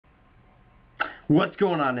What's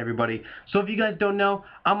going on, everybody? So if you guys don't know,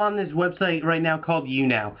 I'm on this website right now called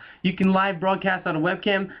YouNow. You can live broadcast on a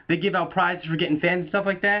webcam. They give out prizes for getting fans and stuff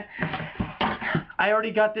like that. I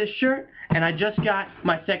already got this shirt, and I just got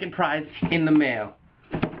my second prize in the mail.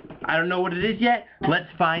 I don't know what it is yet. Let's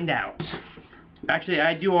find out. Actually,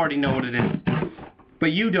 I do already know what it is,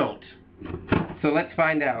 but you don't. So let's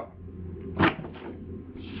find out.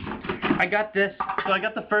 I got this. So I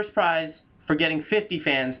got the first prize for getting 50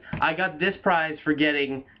 fans. I got this prize for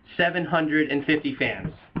getting 750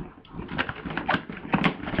 fans.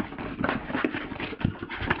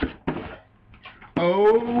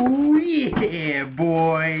 Oh yeah,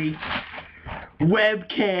 boy.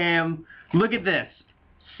 Webcam. Look at this.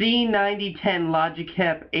 C9010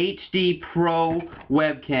 Logitech HD Pro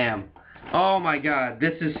webcam. Oh my god,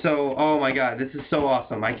 this is so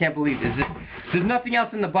awesome. I can't believe this. There's nothing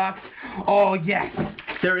else in the box. Oh yes,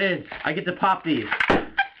 there is. I get to pop these.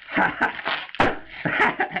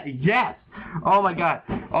 Yes. Oh my god.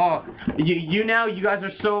 Oh, you guys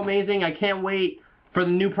are so amazing. I can't wait for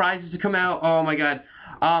the new prizes to come out. Oh my god.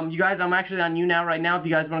 You guys, I'm actually on YouNow right now if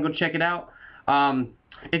you guys want to go check it out.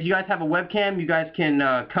 If you guys have a webcam, you guys can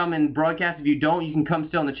come and broadcast. If you don't, you can come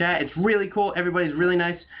still in the chat. It's really cool. Everybody's really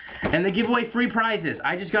nice. And they give away free prizes.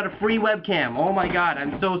 I just got a free webcam. Oh my god,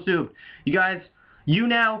 I'm so stoked. You guys,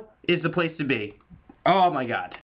 YouNow is the place to be. Oh my god.